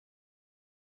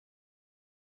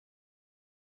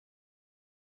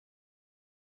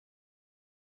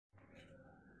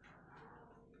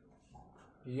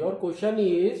Your question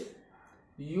is,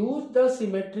 use the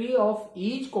symmetry of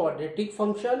each quadratic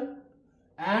function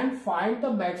and find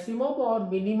the maximum or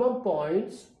minimum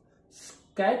points.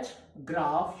 Sketch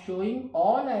graph showing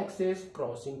all axes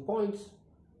crossing points.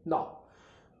 Now,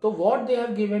 so what they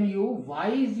have given you, y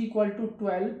is equal to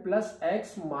 12 plus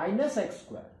x minus x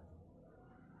square.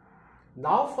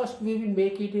 Now first we will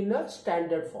make it in a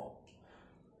standard form.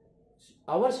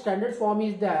 Our standard form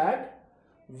is that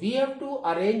we have to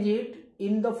arrange it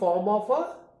in the form of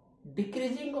a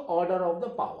decreasing order of the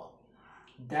power.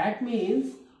 That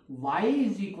means y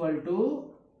is equal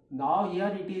to, now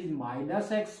here it is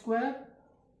minus x square,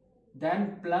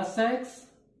 then plus x,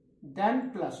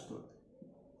 then plus 12.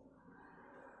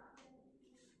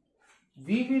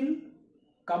 We will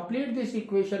complete this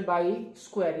equation by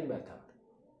squaring method.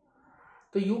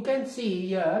 So you can see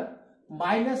here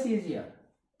minus is here.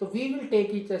 So we will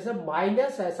take it as a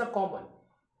minus as a common.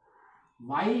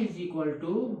 Y is equal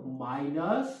to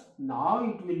minus, now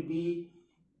it will be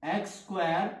x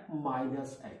square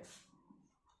minus x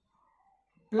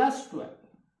plus 12.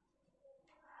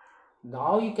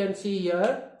 Now you can see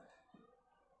here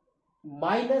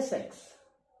minus x.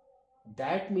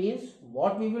 That means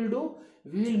what we will do?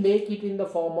 We will make it in the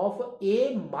form of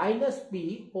a minus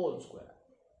b whole square.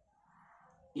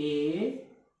 A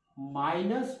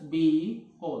minus b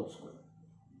whole square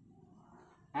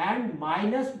and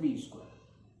minus b square.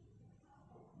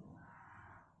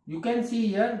 You can see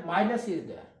here minus is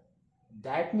there.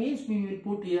 That means we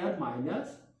will put here minus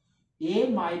a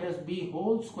minus b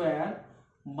whole square,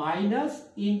 minus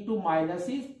into minus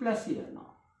is plus here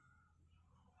now.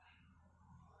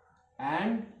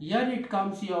 And here it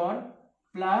comes your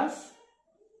plus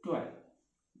 12.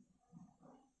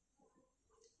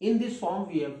 In this form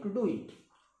we have to do it.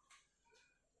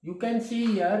 You can see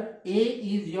here a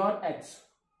is your x.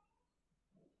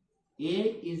 A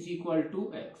is equal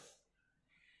to x.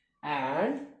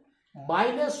 And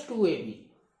minus 2ab.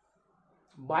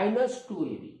 Minus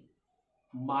 2ab.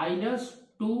 Minus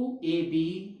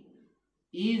 2ab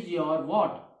is your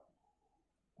what?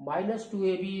 Minus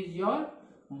 2ab is your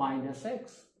minus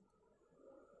x.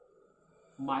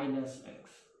 Minus x.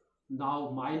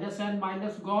 Now minus and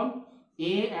minus gone,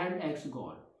 a and x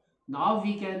gone. Now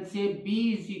we can say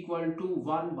b is equal to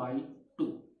 1 by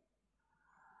 2.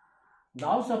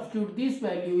 Now substitute this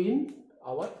value in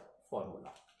our formula.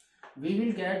 We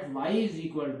will get y is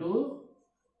equal to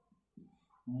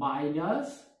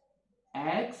minus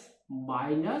x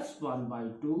minus 1 by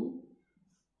 2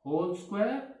 whole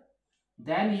square.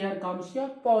 Then here comes your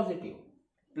positive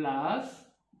plus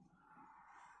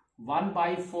 1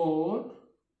 by 4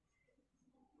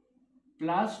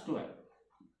 plus 12.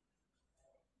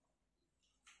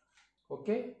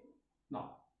 Okay.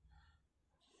 Now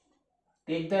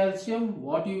take the LCM.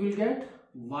 What you will get?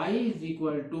 Y is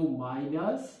equal to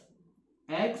minus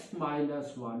x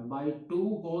minus 1 by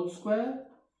 2 whole square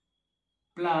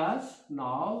plus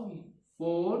now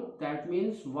 4, that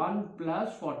means 1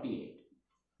 plus 48.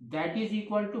 That is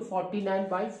equal to 49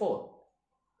 by 4.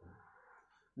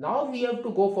 Now we have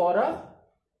to go for a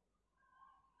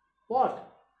what?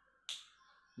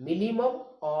 Minimum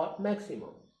or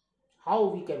maximum. How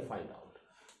we can find out?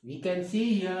 We can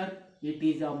see here it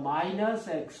is a minus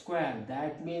x square.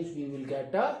 That means we will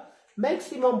get a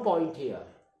maximum point here.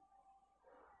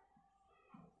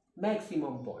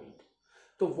 Maximum point.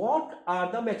 So what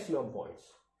are the maximum points?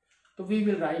 So we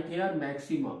will write here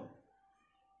maximum.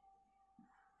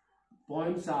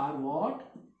 Points are what?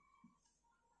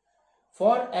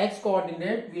 For x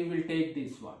coordinate we will take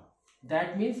this one.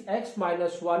 That means x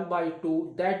minus 1 by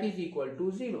 2, that is equal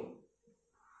to 0.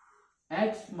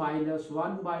 X minus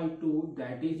 1 by 2,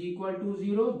 that is equal to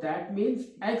 0. That means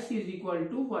x is equal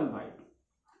to 1 by 2.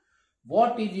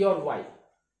 What is your y?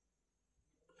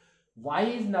 Y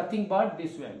is nothing but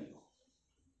this value.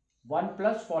 1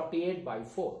 plus 48 by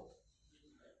 4.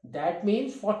 That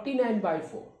means 49 by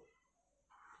 4.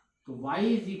 So y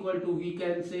is equal to, we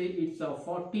can say it's a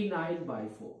 49 by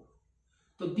 4.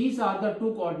 So these are the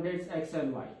two coordinates x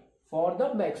and y for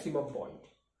the maximum point.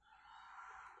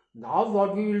 Now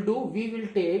what we will do? We will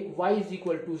take y is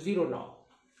equal to 0 now.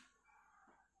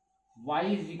 Y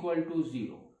is equal to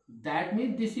 0. That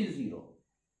means this is 0.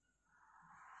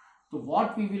 So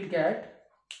what we will get?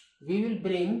 We will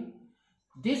bring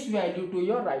this value to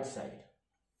your right side.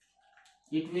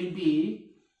 It will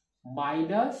be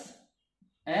minus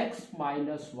x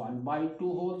minus 1 by 2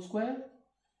 whole square,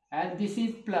 and this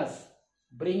is plus.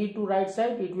 Bring it to right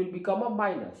side, it will become a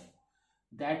minus.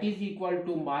 That is equal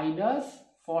to minus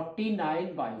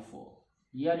 49 by 4.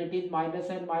 Here it is minus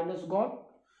and minus gone.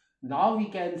 Now we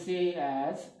can say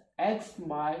as x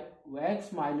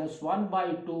minus 1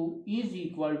 by 2 is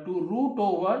equal to root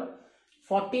over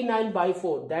 49 by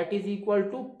 4. That is equal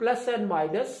to plus and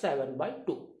minus 7 by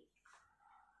 2.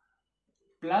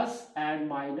 Plus and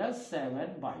minus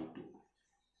 7 by 2.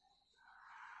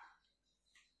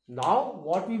 Now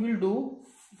what we will do,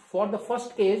 for the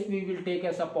first case we will take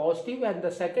as a positive and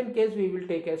the second case we will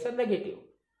take as a negative.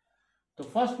 So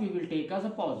first we will take as a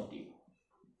positive.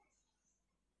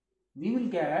 We will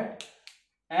get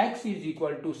x is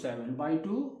equal to 7 by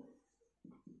 2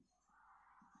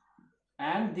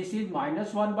 and this is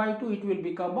minus 1 by 2, it will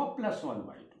become a plus 1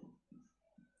 by 2.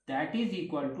 That is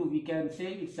equal to, we can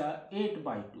say it's a 8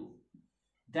 by 2.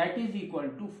 That is equal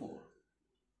to 4.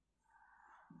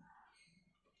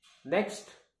 Next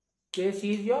case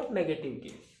is your negative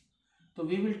case. So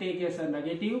we will take as a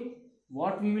negative.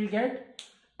 What we will get?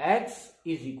 X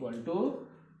is equal to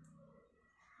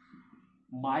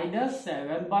minus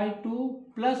 7 by 2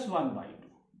 plus 1 by 2.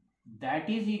 That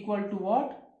is equal to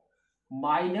what?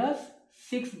 Minus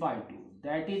 6 by 2.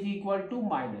 That is equal to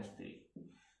minus 3.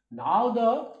 Now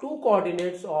the two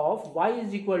coordinates of y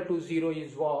is equal to 0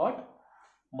 is what?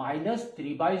 Minus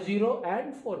 3 by 0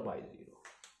 and 4 by 0.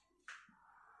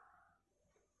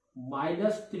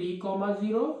 Minus 3 comma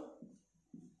 0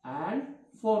 and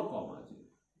 4 comma 0.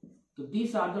 So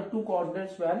these are the two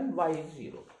coordinates when y is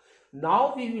 0.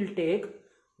 Now we will take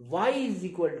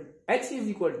x is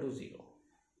equal to 0.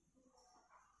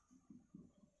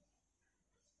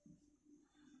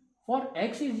 For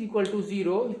x is equal to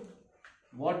 0,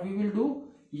 what we will do?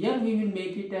 Here we will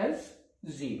make it as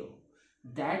 0.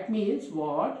 That means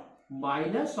what?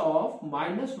 Minus of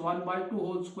minus 1 by 2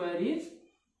 whole square is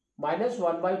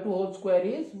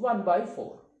 1 by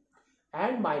 4.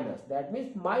 And minus, that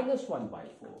means minus 1 by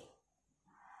 4.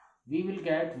 We will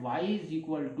get y is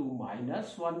equal to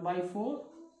minus 1 by 4.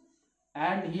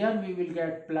 And here we will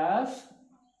get plus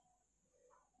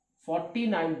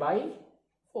 49 by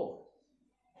 4.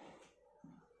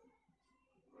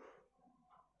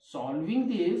 Solving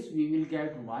this, we will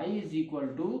get y is equal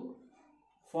to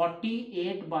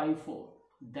 48 by 4.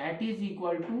 That is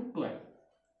equal to 12.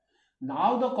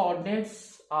 Now the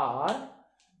coordinates are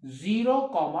 0,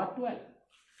 12.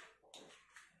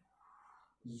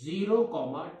 0,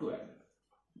 12.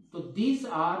 So these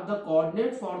are the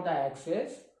coordinates for the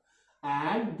axis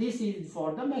and this is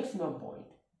for the maximum point.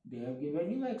 They have given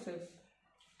you axis.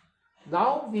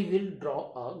 Now we will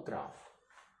draw a graph.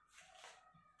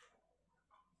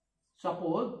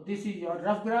 Suppose this is your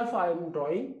rough graph I am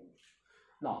drawing.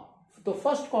 Now the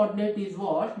first coordinate is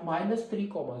what? Minus 3,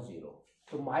 0.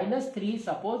 So minus 3,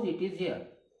 suppose it is here.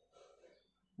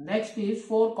 Next is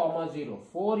 4, 0.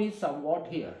 4 is somewhat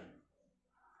here.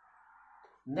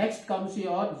 Next comes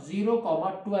your 0,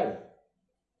 12.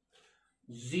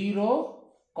 0,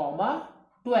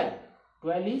 12.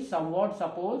 12 is somewhat,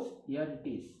 suppose here it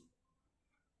is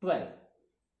 12.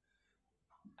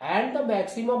 And the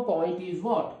maximum point is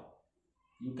what?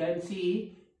 You can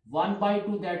see 1 by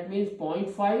 2, that means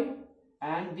 0.5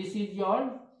 and this is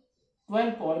your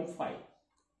 12.5.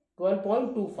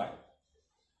 12.25.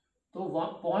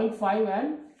 So 0.5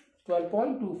 and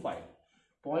 12.25.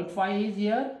 0.5 is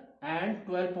here and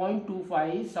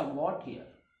 12.25 is somewhat here.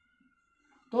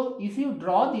 So if you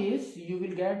draw this, you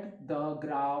will get the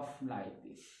graph like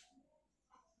this.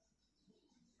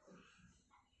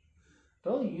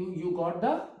 So you got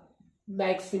the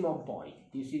maximum point.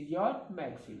 This is your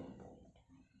maximum point.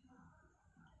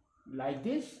 Like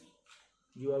this,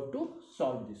 you have to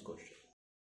solve this question.